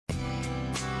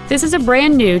This is a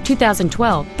brand new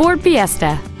 2012 Ford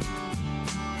Fiesta.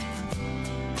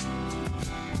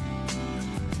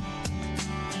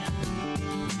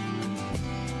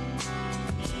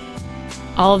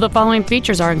 All of the following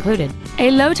features are included: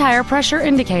 a low tire pressure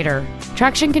indicator,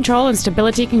 traction control and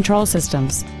stability control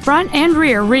systems, front and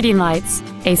rear reading lights,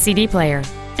 a CD player,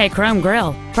 a chrome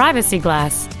grille, privacy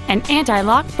glass, an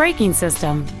anti-lock braking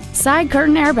system, side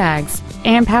curtain airbags,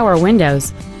 and power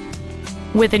windows.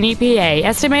 With an EPA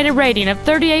estimated rating of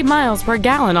 38 miles per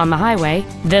gallon on the highway,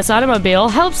 this automobile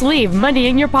helps leave money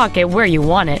in your pocket where you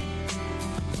want it.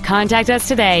 Contact us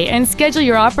today and schedule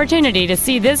your opportunity to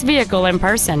see this vehicle in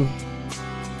person.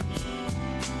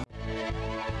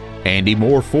 Andy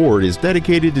Mohr Ford is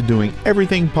dedicated to doing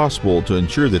everything possible to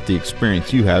ensure that the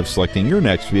experience you have selecting your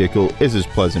next vehicle is as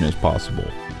pleasant as possible.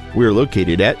 We are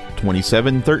located at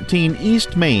 2713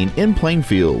 East Main in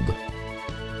Plainfield.